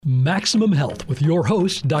Maximum Health with your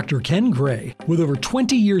host, Dr. Ken Gray. With over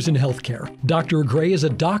 20 years in healthcare, Dr. Gray is a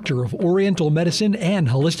doctor of Oriental medicine and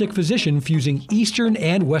holistic physician fusing Eastern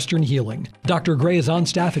and Western healing. Dr. Gray is on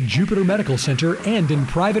staff at Jupiter Medical Center and in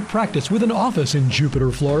private practice with an office in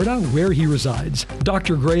Jupiter, Florida, where he resides.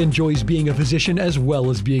 Dr. Gray enjoys being a physician as well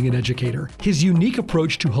as being an educator. His unique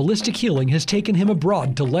approach to holistic healing has taken him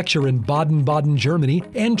abroad to lecture in Baden-Baden, Germany,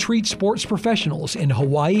 and treat sports professionals in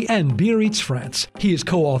Hawaii and Biarritz, France. He is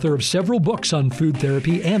co-author of several books on food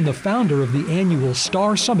therapy and the founder of the annual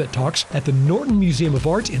Star Summit Talks at the Norton Museum of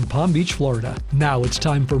Art in Palm Beach, Florida. Now it's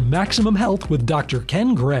time for Maximum Health with Dr.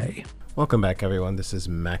 Ken Gray. Welcome back, everyone. This is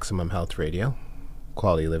Maximum Health Radio,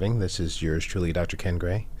 Quality Living. This is yours truly, Dr. Ken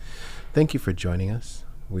Gray. Thank you for joining us.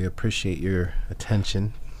 We appreciate your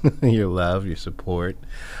attention, your love, your support.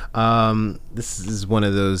 This is one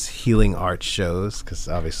of those healing art shows because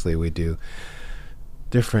obviously we do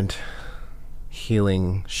different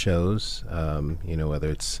healing shows, whether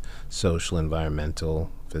it's social, environmental,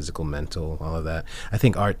 physical, mental, all of that. I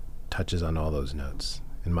think art touches on all those notes,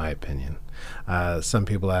 in my opinion. Some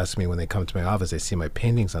people ask me when they come to my office, they see my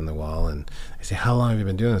paintings on the wall, and I say, how long have you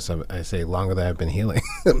been doing this? I say, longer than I've been healing,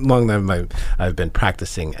 longer than I've been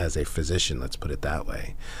practicing as a physician, let's put it that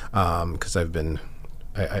way. Because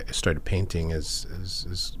I started painting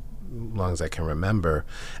as long as I can remember.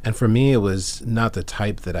 And for me, it was not the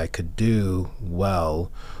type that I could do well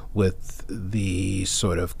with the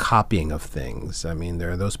sort of copying of things. I mean,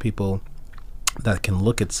 there are those people that can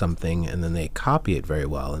look at something and then they copy it very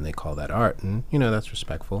well and they call that art. And, that's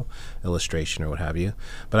respectful, illustration or what have you.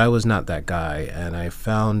 But I was not that guy. And I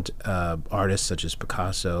found artists such as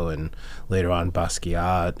Picasso and later on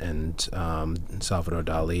Basquiat and Salvador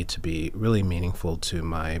Dali to be really meaningful to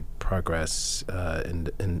my progress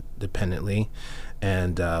independently.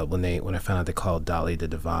 And when I found out they called Dali the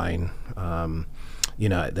divine,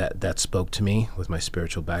 that spoke to me with my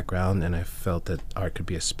spiritual background, and I felt that art could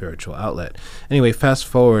be a spiritual outlet. Anyway, fast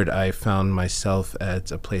forward, I found myself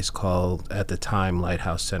at a place called, at the time,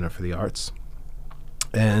 Lighthouse Center for the Arts.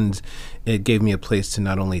 And it gave me a place to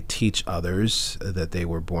not only teach others that they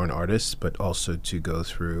were born artists, but also to go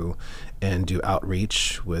through and do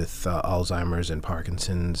outreach with Alzheimer's and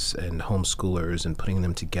Parkinson's and homeschoolers and putting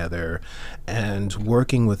them together and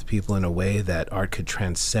working with people in a way that art could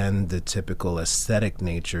transcend the typical aesthetic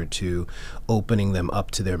nature to opening them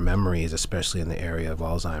up to their memories, especially in the area of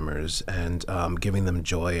Alzheimer's, and giving them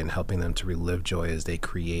joy and helping them to relive joy as they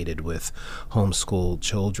created with homeschooled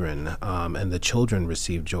children. And the children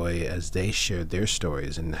received joy as they shared their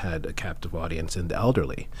stories and had a captive audience in the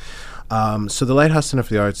elderly. So the Lighthouse Center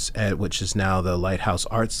for the Arts, which is now the Lighthouse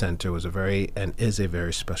Art Center, is a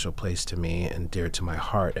very special place to me and dear to my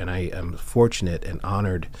heart. And I am fortunate and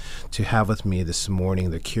honored to have with me this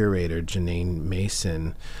morning the curator, Janine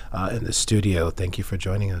Mason, in the studio. Thank you for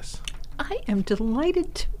joining us. I am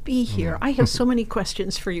delighted to be here. I have so many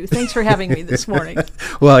questions for you. Thanks for having me this morning.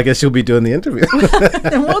 Well, I guess you'll be doing the interview.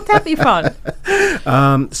 And won't that be fun?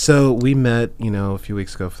 So we met, a few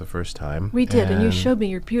weeks ago for the first time. We did, and you showed me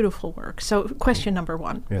your beautiful work. So question number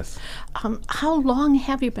one. Yes. How long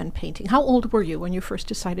have you been painting? How old were you when you first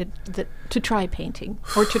decided to try painting,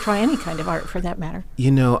 or to try any kind of art for that matter?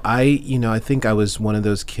 I think I was one of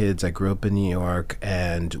those kids. I grew up in New York,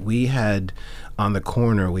 and we had, on the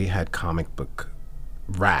corner, we had comic book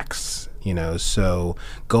racks, so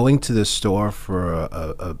going to the store for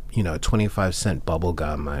a 25-cent bubble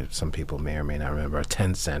gum, some people may or may not remember, a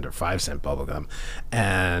 10-cent or 5-cent bubble gum,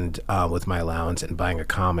 and with my allowance, and buying a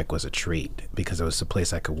comic was a treat because it was the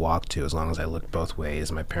place I could walk to as long as I looked both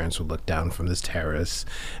ways. My parents would look down from this terrace,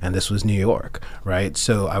 and this was New York, right?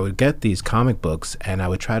 So I would get these comic books and I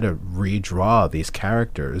would try to redraw these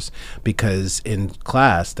characters because in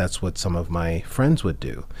class, that's what some of my friends would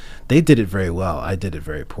do. They did it very well. I did it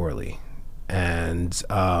very poorly. And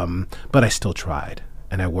but I still tried,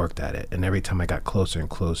 and I worked at it. And every time I got closer and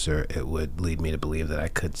closer, it would lead me to believe that I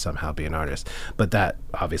could somehow be an artist. But that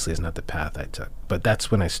obviously is not the path I took. But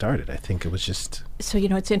that's when I started. I think it was just... So,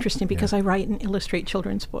 it's interesting because I write and illustrate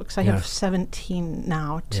children's books. I have 17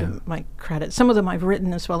 now to my credit. Some of them I've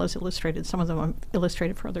written as well as illustrated. Some of them I've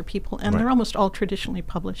illustrated for other people. And they're almost all traditionally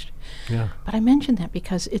published. Yeah. But I mention that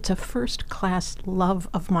because it's a first-class love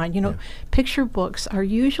of mine. Picture books are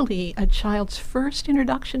usually a child's first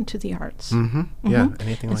introduction to the arts. Mm-hmm. Yeah, anything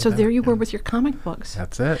like that. And so there you were with your comic books.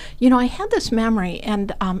 That's it. I had this memory,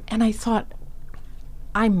 and I thought,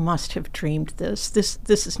 I must have dreamed this. This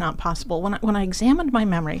is not possible. When I examined my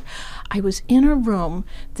memory, I was in a room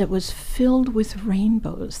that was filled with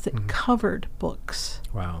rainbows that covered books.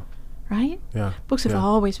 Wow. right? Yeah. Books have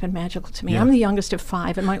always been magical to me. Yeah. I'm the youngest of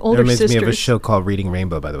 5, and my older It reminds sisters... me of a show called Reading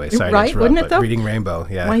Rainbow, by the way. Sorry right, to interrupt, wouldn't it, but though? Reading Rainbow,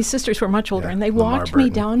 yeah. My sisters were much older, Yeah, and they Lamar walked me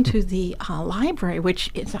Burton. down to the library,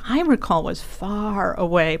 which I recall was far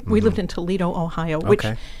away. We lived in Toledo, Ohio, which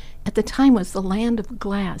Okay. at the time was the land of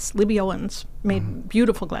glass. Libby Owens made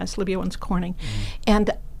beautiful glass, Libby Owens Corning.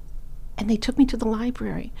 And they took me to the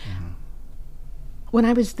library. When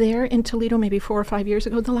I was there in Toledo maybe 4 or 5 years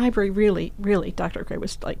ago, the library really, Dr. Gray,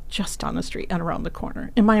 was like just down the street and around the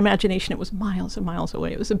corner. In my imagination, it was miles and miles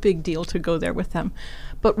away. It was a big deal to go there with them.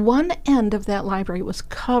 But one end of that library was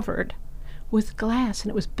covered with glass, and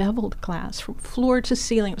it was beveled glass from floor to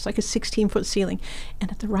ceiling. It was like a 16-foot ceiling. And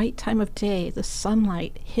at the right time of day, the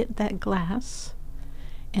sunlight hit that glass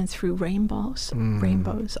and threw rainbows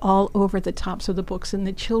all over the tops of the books in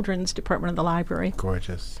the children's department of the library.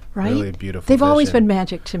 Gorgeous. Right? Really beautiful. They've always vision. been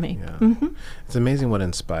magic to me. Yeah. It's amazing what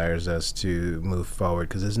inspires us to move forward,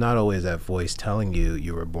 because it's not always that voice telling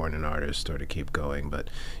you were born an artist or to keep going. But,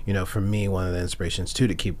 you know, for me, one of the inspirations too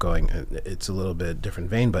to keep going, it's a little bit different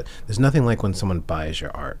vein, but there's nothing like when someone buys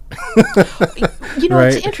your art. You know,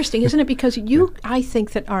 Right? it's interesting, isn't it? Because I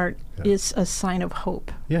think that art is a sign of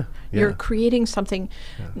hope. Yeah. You're creating something,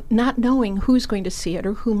 not knowing who's going to see it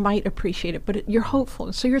or who might appreciate it, but you're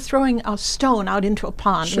hopeful. So you're throwing a stone out into a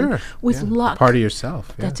pond Sure. and with luck. Part of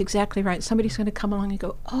yourself. Yeah. That's exactly right. Somebody's going to come along and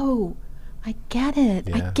go, "Oh, I get it.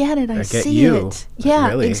 I Yeah. get it. I get see you. it." Yeah,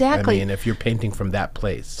 Really. exactly. I mean, if you're painting from that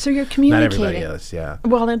place. So you're Not communicating. everybody else, yeah.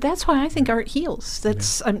 Well, and that's why I think art heals.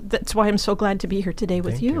 That's why I'm so glad to be here today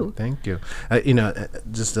with you. Thank you. You know,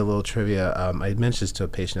 just a little trivia. I mentioned this to a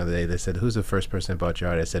patient the other day. They said, "Who's the first person that bought your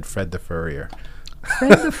art?" I said, "Fred the Furrier."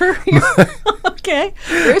 Fred the Furrier. Okay,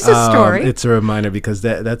 there's a story. It's a reminder, because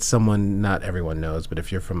that's someone not everyone knows, but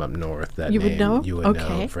if you're from up north, that You would name, know? you would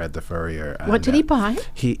Okay. know Fred the Furrier. What And, did he buy?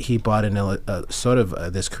 He bought sort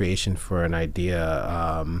of this creation for an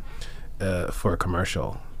idea for a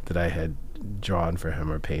commercial that I had drawn for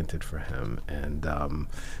him or painted for him, and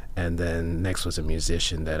then next was a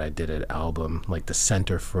musician that I did an album, like the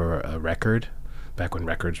center for a record, back when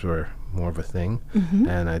records were more of a thing,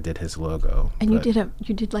 and I did his logo. And But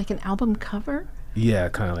you did like an album cover? yeah,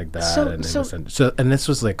 kind of like that. And this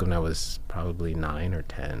was like when I was probably 9 or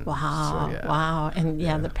 10. Wow, So, yeah. wow.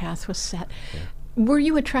 And the path was set. Were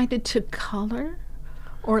you attracted to color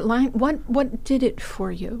or line? What did it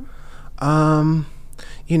for you?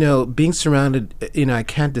 You know, being surrounded, you know, I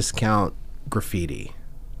can't discount graffiti,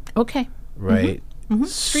 Okay. right?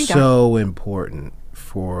 Street So important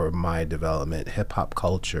for my development. Hip hop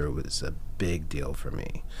culture was a big deal for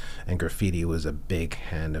me, and graffiti was a big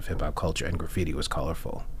hand of hip hop culture, and graffiti was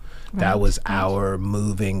colorful. That was our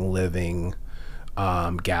moving, living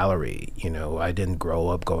gallery. You know, I didn't grow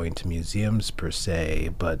up going to museums per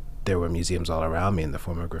se, but there were museums all around me in the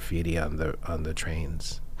form of graffiti on the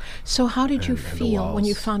trains. So how did you and the feel when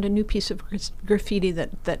you walls. found a new piece of graffiti that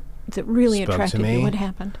really Spoke to attracted me? you? What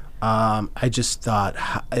happened? I just thought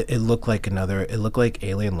it looked like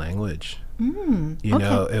alien language. You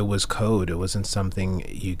know, it was code. It wasn't something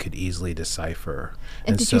you could easily decipher.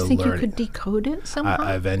 And did you think you could decode it somehow?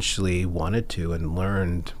 I eventually wanted to, and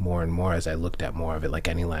learned more and more as I looked at more of it, like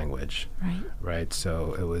any language. Right.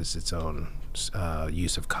 So it was its own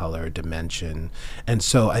use of color, dimension. And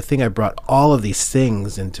so I think I brought all of these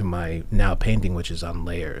things into my now painting, which is on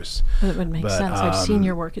layers. Well, it would make sense. I've seen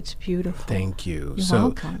your work. It's beautiful. Thank you. You're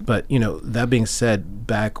welcome. But, you know, that being said,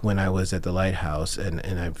 back when I was at the Lighthouse and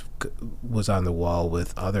I was on the wall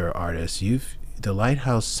with other artists, the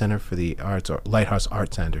Lighthouse Center for the Arts, or Lighthouse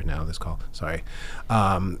Art Center now it's called, sorry,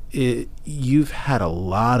 you've had a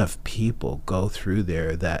lot of people go through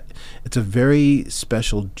there. That it's a very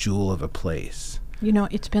special jewel of a place. You know,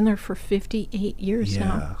 it's been there for 58 years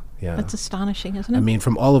now. Yeah. That's astonishing, isn't it? I mean,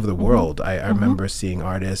 from all over the world. I remember seeing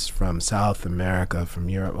artists from South America, from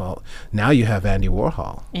Europe. Well, now you have Andy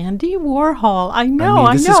Warhol. Andy Warhol. I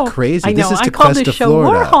know. this is crazy. I know. This is I call this Tequesta, show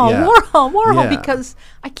Florida. Warhol, Yeah. Warhol, Yeah. because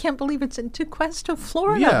I can't believe it's in Tequesta,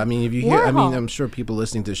 Florida. Yeah, I mean, if you hear, I mean, Warhol. I'm sure people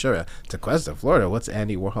listening to the show, Tequesta, Florida, what's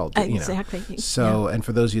Andy Warhol do? Exactly. You know? So, and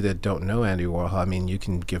for those of you that don't know Andy Warhol, I mean, you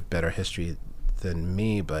can give better history than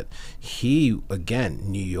me, but he, again,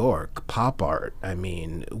 New York, pop art, I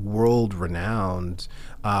mean, world renowned.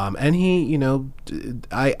 And he, you know,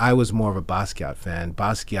 I was more of a Basquiat fan.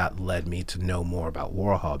 Basquiat led me to know more about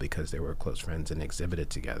Warhol because they were close friends and exhibited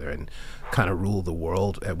together and kind of ruled the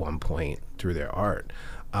world at one point through their art.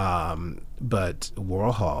 But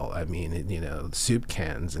Warhol, I mean, you know, soup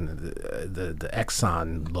cans and the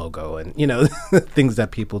Exxon logo, and you know, things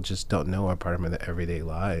that people just don't know are part of their everyday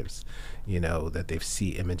lives. You know, that they see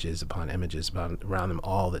images upon images around them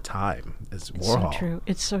all the time. It's Warhol. So true.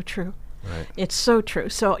 It's so true. Right. It's so true.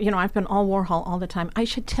 So, you know, I've been all Warhol all the time. I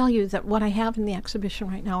should tell you that what I have in the exhibition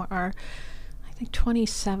right now are, I think,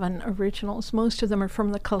 27 originals. Most of them are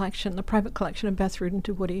from the collection, the private collection of Beth Rudin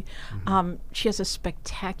to Woody. She has a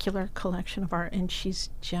spectacular collection of art, and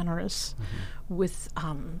she's generous with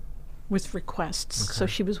requests. Okay. So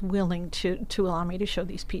she was willing to allow me to show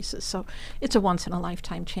these pieces. So it's a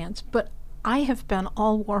once-in-a-lifetime chance. But I have been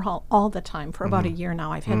all Warhol all the time for about a year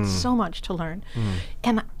now. I've had so much to learn.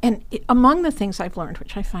 And among the things I've learned,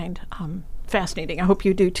 which I find fascinating, I hope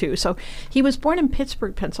you do too. So he was born in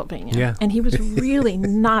Pittsburgh, Pennsylvania, and he was really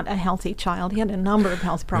not a healthy child. He had a number of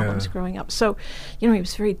health problems growing up. So, you know, he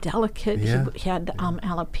was very delicate. He had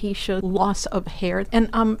alopecia, loss of hair,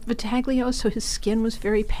 and vitaglio, so his skin was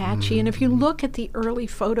very patchy. And if you look at the early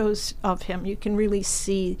photos of him, you can really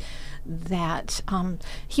see that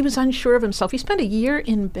he was unsure of himself. He spent a year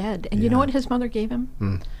in bed, and you know what his mother gave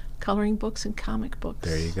him? Coloring books and comic books.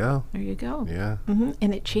 There you go. There you go. Yeah.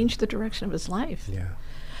 And it changed the direction of his life. Yeah.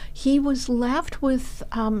 He was left with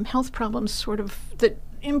health problems sort of that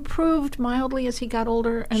improved mildly as he got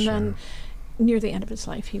older, and then near the end of his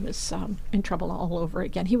life, he was in trouble all over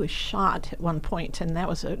again. He was shot at one point, and that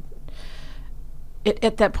was at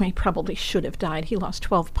that point, he probably should have died. He lost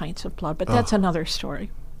 12 pints of blood, but that's another story.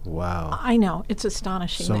 Wow. I know. It's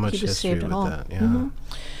astonishing so that he was saved at all. That,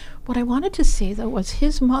 What I wanted to say, though, was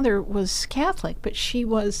his mother was Catholic, but she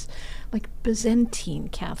was like Byzantine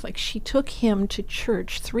Catholic. She took him to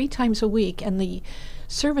church 3 times a week, and the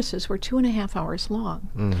services were 2.5 hours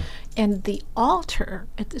long. And the altar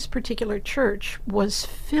at this particular church was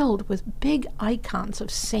filled with big icons of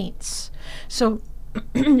saints. So,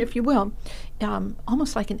 if you will,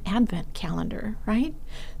 almost like an Advent calendar, right?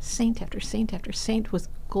 Saint after saint after saint with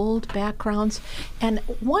gold backgrounds. And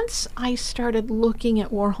once I started looking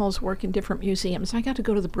at Warhol's work in different museums, I got to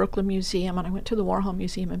go to the Brooklyn Museum, and I went to the Warhol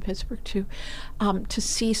Museum in Pittsburgh too, to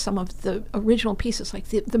see some of the original pieces, like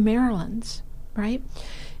the Marilyns, right?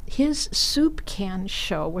 His soup can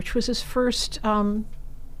show, which was his first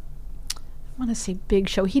I want to say big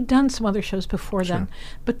show. He'd done some other shows before then,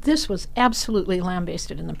 but this was absolutely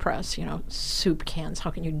lambasted in the press. You know, soup cans,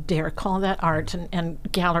 how can you dare call that art? And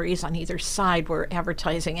galleries on either side were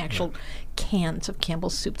advertising actual cans of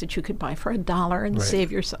Campbell's soup that you could buy for $1 and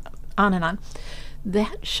save yourself, on and on.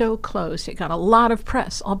 That show closed. It got a lot of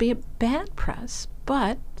press, albeit bad press,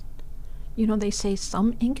 but you know, they say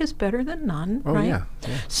some ink is better than none, right? Yeah.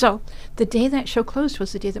 So the day that show closed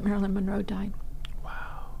was the day that Marilyn Monroe died.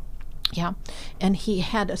 Yeah, and he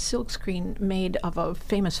had a silkscreen made of a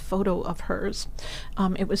famous photo of hers.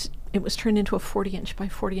 It was turned into a 40-inch by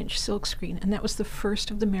 40-inch silkscreen, and that was the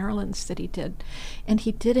first of the Marilyns that he did. And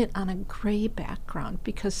he did it on a gray background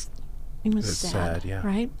because he was sad,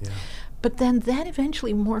 right? Yeah. But then that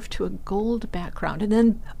eventually morphed to a gold background, and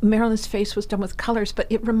then Marilyn's face was done with colors. But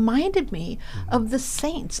it reminded me of the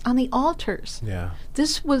saints on the altars. Yeah,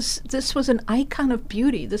 this was an icon of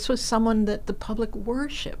beauty. This was someone that the public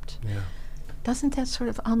worshipped. Yeah, doesn't that sort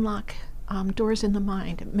of unlock doors in the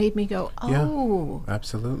mind? It made me go, oh, yeah,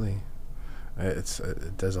 absolutely. It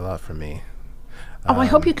does a lot for me. I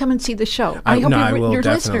hope you come and see the show. I hope your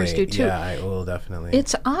listeners do too. Yeah, I will definitely.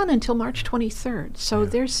 It's on until March 23rd, so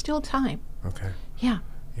there's still time. Okay. Yeah.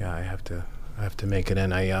 Yeah, I have to make it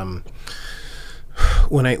in.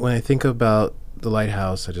 When I think about the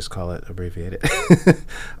Lighthouse, I just call it abbreviated.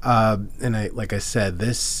 And like I said,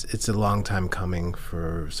 it's a long time coming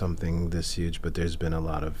for something this huge, but there's been a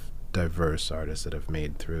lot of diverse artists that have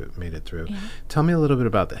made it through. Yeah. Tell me a little bit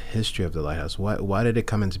about the history of the Lighthouse. Why did it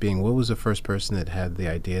come into being? What was the first person that had the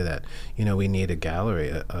idea that, you know, we need a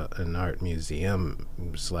gallery, an art museum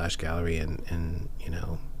 / gallery in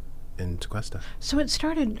Tequesta? So it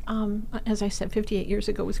started, as I said, 58 years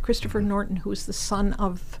ago with Christopher Norton, who was the son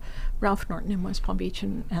of Ralph Norton in West Palm Beach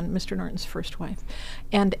and Mr. Norton's first wife,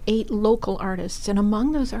 and 8 local artists. And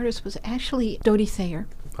among those artists was actually Dodie Thayer.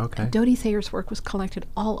 Okay. And Dodie Thayer's work was collected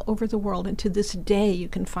all over the world, and to this day you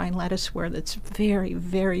can find latticeware that's very,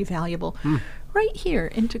 very valuable right here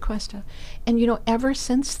in Tequesta. And you know, ever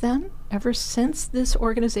since this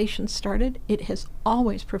organization started, it has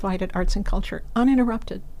always provided arts and culture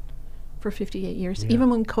uninterrupted for 58 years. Yeah. Even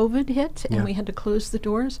when COVID hit and we had to close the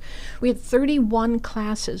doors, we had 31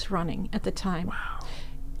 classes running at the time. Wow.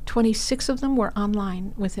 26 of them were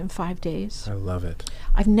online within 5 days. I love it.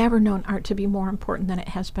 I've never known art to be more important than it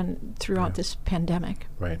has been throughout this pandemic.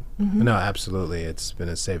 Right. No, absolutely. It's been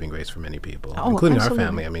a saving grace for many people, Oh, including absolutely. our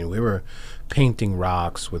family. I mean, we were painting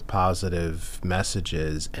rocks with positive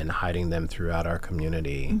messages and hiding them throughout our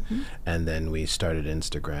community. And then we started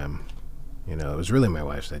Instagram. You know, it was really my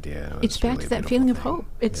wife's idea. It's back really to a that beautiful feeling of thing. hope.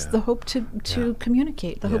 It's Yeah. the hope to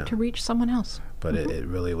communicate, the Yeah. hope to reach someone else. But it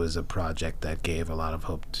really was a project that gave a lot of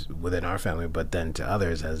hope within our family, but then to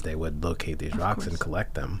others as they would locate these rocks and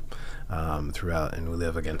collect them throughout. And we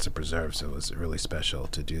live against a preserve, so it was really special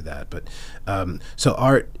to do that. But so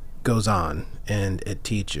art goes on, and it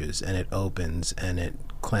teaches, and it opens, and it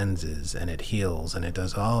cleanses, and it heals, and it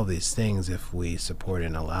does all of these things if we support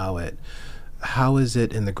and allow it. How is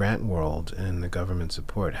it in the grant world and in the government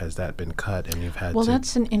support? Has that been cut, and you've had Well, to...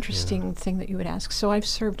 that's an interesting thing that you would ask. So I've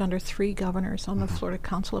served under 3 governors on the Florida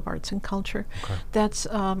Council of Arts and Culture. Okay. That's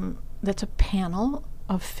a panel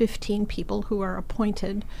of 15 people who are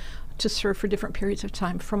appointed to serve for different periods of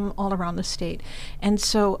time from all around the state. And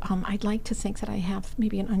so I'd like to think that I have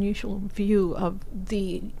maybe an unusual view of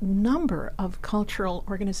the number of cultural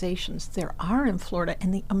organizations there are in Florida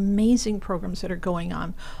and the amazing programs that are going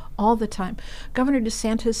on all the time. Governor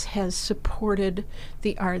DeSantis has supported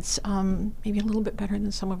the arts maybe a little bit better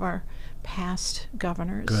than some of our past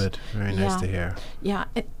governors. Good. Very nice to hear. Yeah.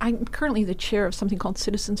 I'm currently the chair of something called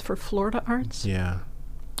Citizens for Florida Arts. Yeah.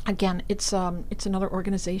 Again, it's another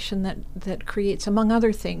organization that creates, among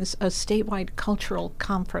other things, a statewide cultural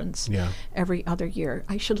conference every other year.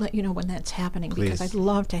 I should let you know when that's happening because Please. I'd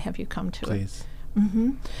love to have you come to it. Please.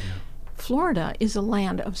 Florida is a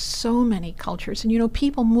land of so many cultures, and you know,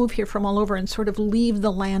 people move here from all over and sort of leave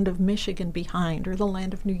the land of Michigan behind or the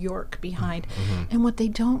land of New York behind. And what they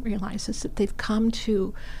don't realize is that they've come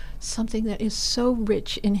to something that is so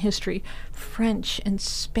rich in history. French and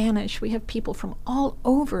Spanish. We have people from all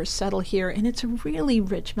over settle here, and it's a really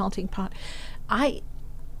rich melting pot.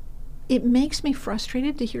 It makes me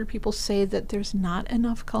frustrated to hear people say that there's not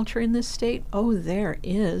enough culture in this state. Oh, there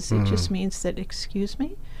is. It just means that, excuse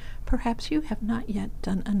me, perhaps you have not yet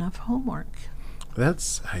done enough homework.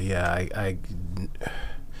 That's it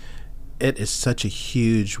is such a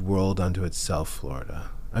huge world unto itself,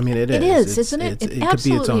 Florida. I mean, it is, isn't it? It could be its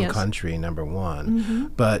absolutely own is. country, number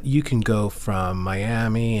one. But you can go from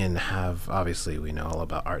Miami and have, obviously, we know all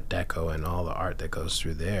about Art Deco and all the art that goes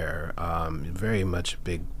through there. Very much a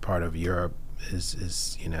big part of Europe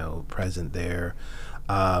is present there.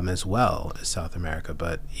 As well as South America,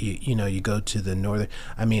 but you go to the northern.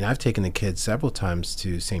 I mean, I've taken the kids several times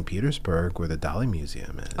to St. Petersburg, where the Dali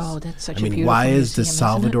Museum is. Oh, that's such a a beautiful beautiful why is the museum, isn't it?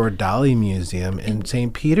 Salvador Dali Museum in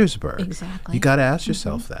St. Petersburg? Exactly. You got to ask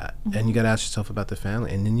yourself that, and you got to ask yourself about the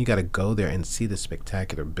family, and then you got to go there and see the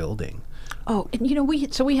spectacular building. Oh, and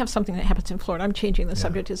we have something that happens in Florida. I'm changing the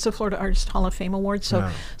subject. It's the Florida Artist Hall of Fame Award, so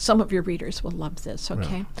some of your readers will love this,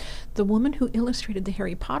 okay? The woman who illustrated the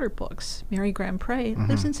Harry Potter books, Mary Graham Prey,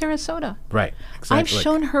 lives in Sarasota. Right, exactly. I've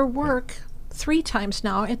shown her work 3 times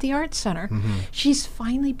now at the Art Center. She's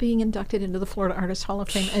finally being inducted into the Florida Artist Hall of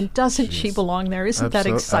Fame, and doesn't she belong there? Isn't that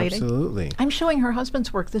exciting? Absolutely. I'm showing her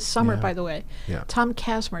husband's work this summer, by the way. Yeah. Tom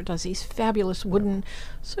Casmer does these fabulous wooden,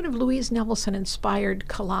 sort of Louise Nevelson-inspired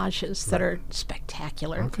collages that are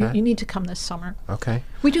spectacular. Okay. You need to come this summer. Okay.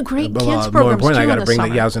 We do great But, kids more programs important, too I in got to the bring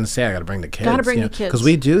summer. I was going to say I got to bring the kids. Gotta bring the kids. because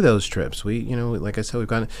we do those trips. We, like I said, we've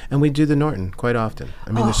gone and we do the Norton quite often.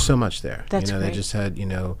 I mean, there's so much there. that's They great. just had,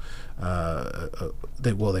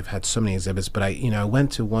 they've had so many exhibits. But I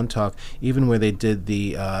went to one talk even where they did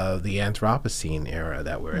the Anthropocene era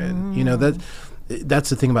that we're in. That's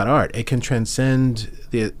the thing about art. It can transcend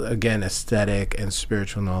the, again, aesthetic and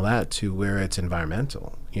spiritual and all that to where it's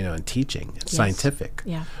environmental, and teaching. It's scientific,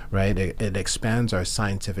 right? It expands our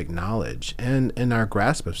scientific knowledge and our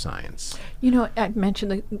grasp of science. I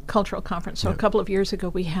mentioned the cultural conference. So a couple of years ago,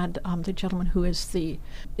 we had the gentleman who is the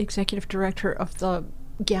executive director of the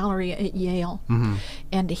gallery at Yale,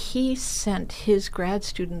 and he sent his grad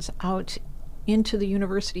students out into the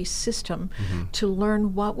university system to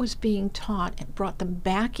learn what was being taught, and brought them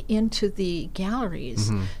back into the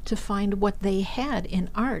galleries to find what they had in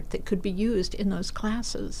art that could be used in those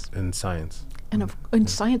classes. In science. And in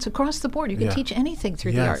science across the board, you can teach anything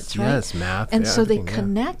through the arts, right? Yes, math. And so they everything,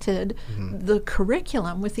 connected the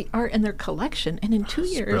curriculum with the art in their collection, and in 2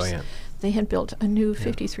 years, brilliant. they had built a new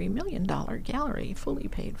 $53 million gallery, fully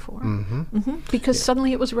paid for, because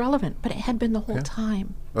suddenly it was relevant, but it had been the whole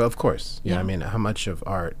time. Well, of course. Yeah. I mean, how much of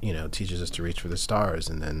art, teaches us to reach for the stars,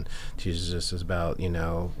 and then teaches us about,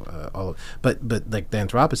 all of, but like the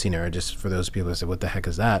Anthropocene era, just for those people that say, what the heck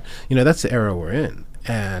is that? That's the era we're in.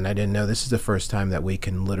 And I didn't know this is the first time that we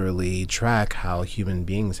can literally track how human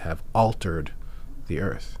beings have altered the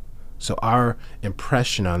earth. So our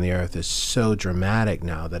impression on the earth is so dramatic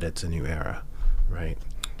now that it's a new era, right?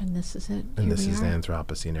 And this is it. And this is the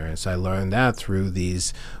Anthropocene era. So I learned that through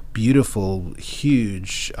these beautiful,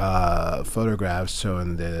 huge photographs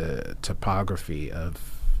showing the topography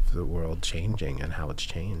of the world changing and how it's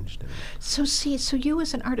changed. So you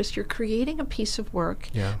as an artist, you're creating a piece of work,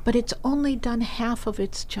 Yeah. but it's only done half of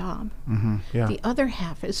its job. Mm-hmm. Yeah. The other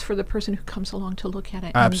half is for the person who comes along to look at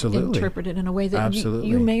it Absolutely. and interpret it in a way that Absolutely.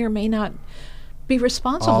 you may or may not be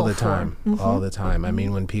responsible all the for. time. Mm-hmm. All the time. I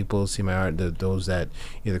mean, when people see my art, those that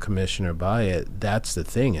either commission or buy it, that's the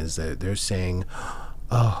thing, is that they're saying,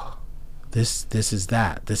 oh, this is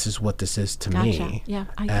that. This is what this is to Gotcha. me. Yeah,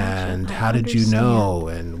 I gotcha. And I how did you understand. know?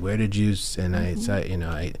 And where did you? And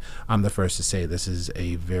I'm the first to say this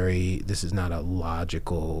is not a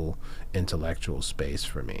logical, intellectual space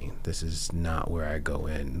for me. This is not where I go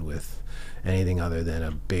in with anything other than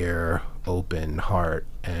a bare, open heart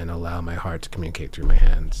and allow my heart to communicate through my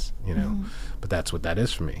hands. But that's what that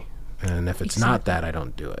is for me. And if it's not that, I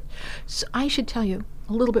don't do it. So I should tell you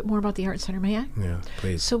a little bit more about the Art Center, may I? Yeah,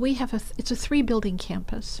 please. So we have it's a 3-building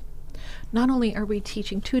campus. Not only are we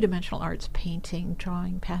teaching 2-dimensional arts, painting,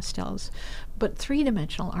 drawing, pastels, but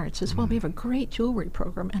 3-dimensional arts as well. We have a great jewelry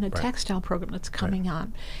program and a textile program that's coming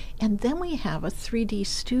on. And then we have a 3D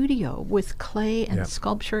studio with clay and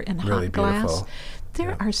sculpture and really hot glass. beautiful.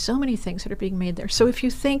 There are so many things that are being made there. So if you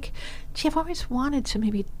think, gee, I've always wanted to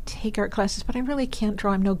maybe take art classes, but I really can't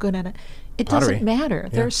draw, I'm no good at it. It Pottery. doesn't matter.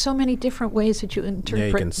 There are so many different ways that you interpret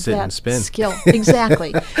you can sit that and spin. skill.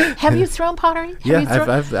 Exactly. Have you thrown pottery?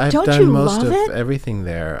 I've Don't done you most love of it? everything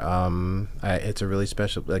there. It's a really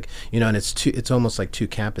special, and it's almost like 2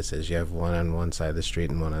 campuses. You have one on one side of the street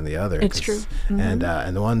and one on the other. It's true. Mm-hmm.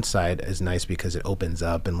 And the one side is nice because it opens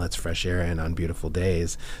up and lets fresh air in on beautiful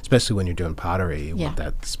days, especially when you're doing pottery. You want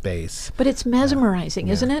that space. But it's mesmerizing,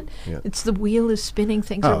 isn't it? Yeah. It's the wheel is spinning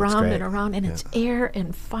things Oh, it's around great. and around, and it's air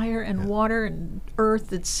and fire and water and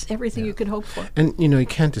earth. It's everything you could hope for. And you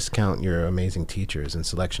can't discount your amazing teachers and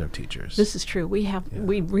selection of teachers. This is true.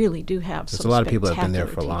 We really do have There's some a lot of people that have been there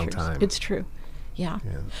for a spectacular long teachers. time. It's true. Yeah.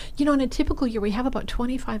 In a typical year, we have about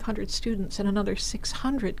 2,500 students and another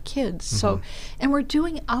 600 kids. So, and we're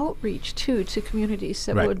doing outreach, too, to communities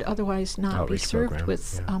that would otherwise not Outreach be served program,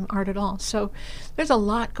 with art at all. So there's a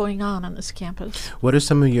lot going on this campus. What are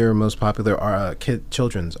some of your most popular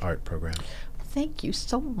children's art programs? Thank you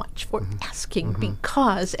so much for asking,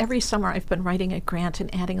 because every summer I've been writing a grant and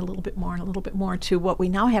adding a little bit more and a little bit more to what we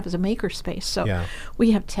now have as a makerspace. So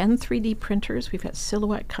we have 10 3D printers, we've got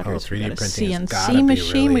silhouette cutters, we've got a CNC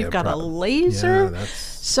machine, we've got a laser. Yeah, that's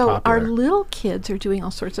so popular. our little kids are doing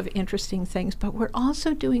all sorts of interesting things, but we're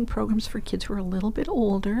also doing programs for kids who are a little bit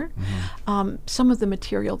older. Some of the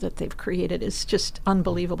material that they've created is just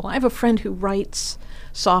unbelievable. I have a friend who writes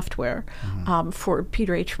software for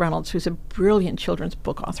Peter H. Reynolds, who's a brilliant children's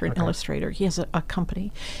book author and illustrator. He has a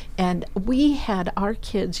company. And we had our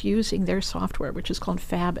kids using their software, which is called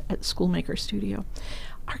Fab at Schoolmaker Studio.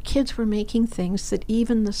 Our kids were making things that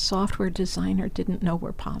even the software designer didn't know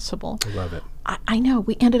were possible. I love it. I know.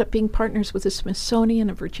 We ended up being partners with the Smithsonian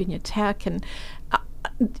and Virginia Tech, and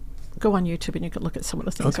go on YouTube and you can look at some of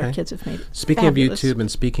the things our kids have made. Speaking Fabulous. of YouTube and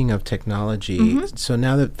speaking of technology, so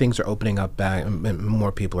now that things are opening up back and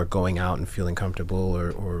more people are going out and feeling comfortable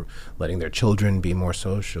or letting their children be more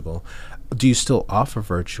sociable, do you still offer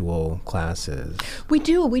virtual classes? We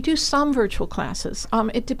do some virtual classes.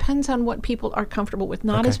 It depends on what people are comfortable with.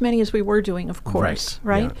 Not as many as we were doing, of course,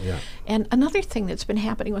 right? Yeah. And another thing that's been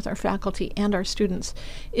happening with our faculty and our students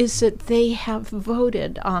is that they have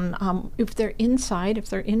voted on if they're inside, if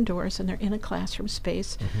they're indoors, and they're in a classroom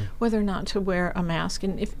space, whether or not to wear a mask.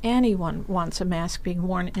 And if anyone wants a mask being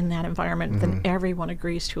worn in that environment, then everyone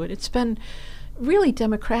agrees to it. It's been really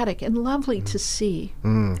democratic and lovely to see.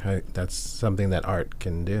 That's something that art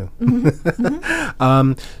can do.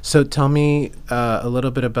 So tell me a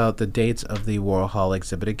little bit about the dates of the Warhol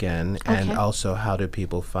exhibit again, and also how do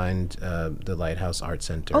people find the Lighthouse Art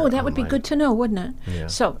Center? Oh, that would be good to know, wouldn't it? Yeah.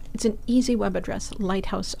 So it's an easy web address,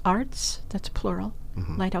 Lighthouse Arts, that's plural,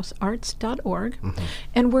 lighthousearts.org.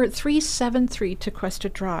 And we're at 373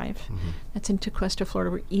 Tequesta Drive. That's in Tequesta, Florida.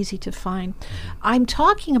 We're easy to find. I'm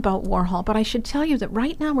talking about Warhol, but I should tell you that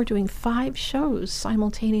right now we're doing 5 shows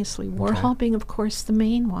simultaneously, Warhol being, of course, the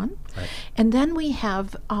main one. Right. And then we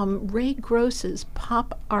have Ray Gross's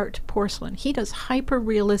pop art porcelain. He does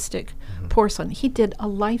hyper-realistic porcelain. He did a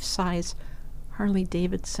life-size Harley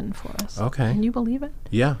Davidson for us. Okay. Can you believe it?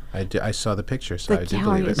 Yeah, I saw the picture, so I do believe it. The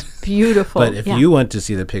gallery is beautiful. But if you want to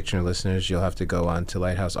see the picture, listeners, you'll have to go on to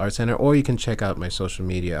Lighthouse Art Center, or you can check out my social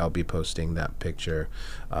media. I'll be posting that picture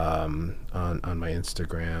on my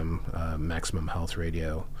Instagram, Maximum Health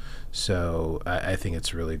Radio. So I think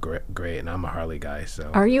it's really great, and I'm a Harley guy. So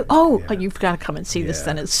are you? Oh, you've got to come and see this.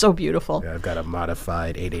 Then it's so beautiful. Yeah, I've got a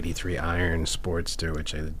modified 883 Iron Sportster,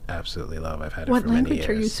 which I absolutely love. I've had it for many years. What language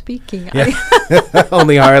are you speaking? Yeah.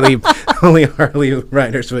 only Harley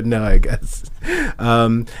riders would know, I guess.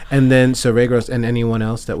 And then, so Rae Gross, and anyone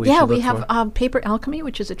else that we should look we have Paper Alchemy,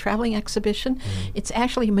 which is a traveling exhibition. Mm-hmm. It's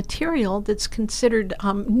actually a material that's considered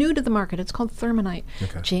new to the market. It's called Thermonite.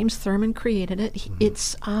 Okay. James Thurman created it. Mm-hmm.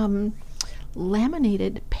 It's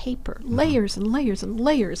laminated paper, mm-hmm. layers and layers and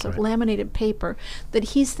layers of laminated paper that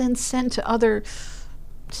he's then sent to other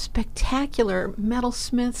spectacular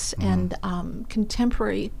metalsmiths and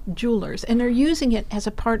contemporary jewelers, and they're using it as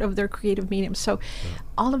a part of their creative medium. So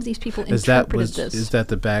all of these people interpreted this. Is that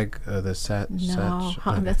the bag, the set? No,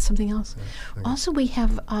 that's something else. Okay. Also, we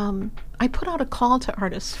have, I put out a call to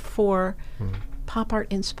artists for pop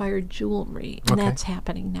art inspired jewelry, and that's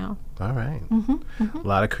happening now. All right. A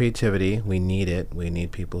lot of creativity. We need it. We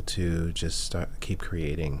need people to just keep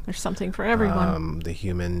creating. There's something for everyone. The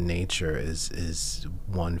human nature is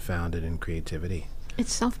one founded in creativity.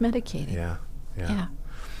 It's self-medicating. Yeah.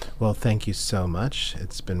 Well, thank you so much.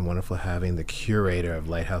 It's been wonderful having the curator of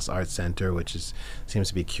Lighthouse Art Center, which seems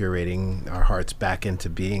to be curating our hearts back into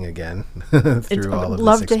being again through all of this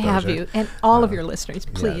love exposure. to have you, and all of your listeners,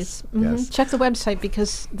 please. Yes. Check the website,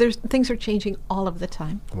 because things are changing all of the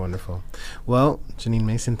time. Wonderful. Well, Janine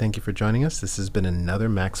Mason, thank you for joining us. This has been another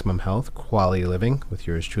Maximum Health Quality Living with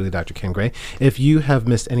yours truly, Dr. Ken Gray. If you have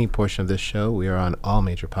missed any portion of this show, we are on all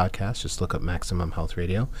major podcasts. Just look up Maximum Health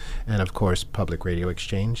Radio, and of course, Public Radio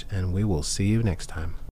Exchange. And we will see you next time.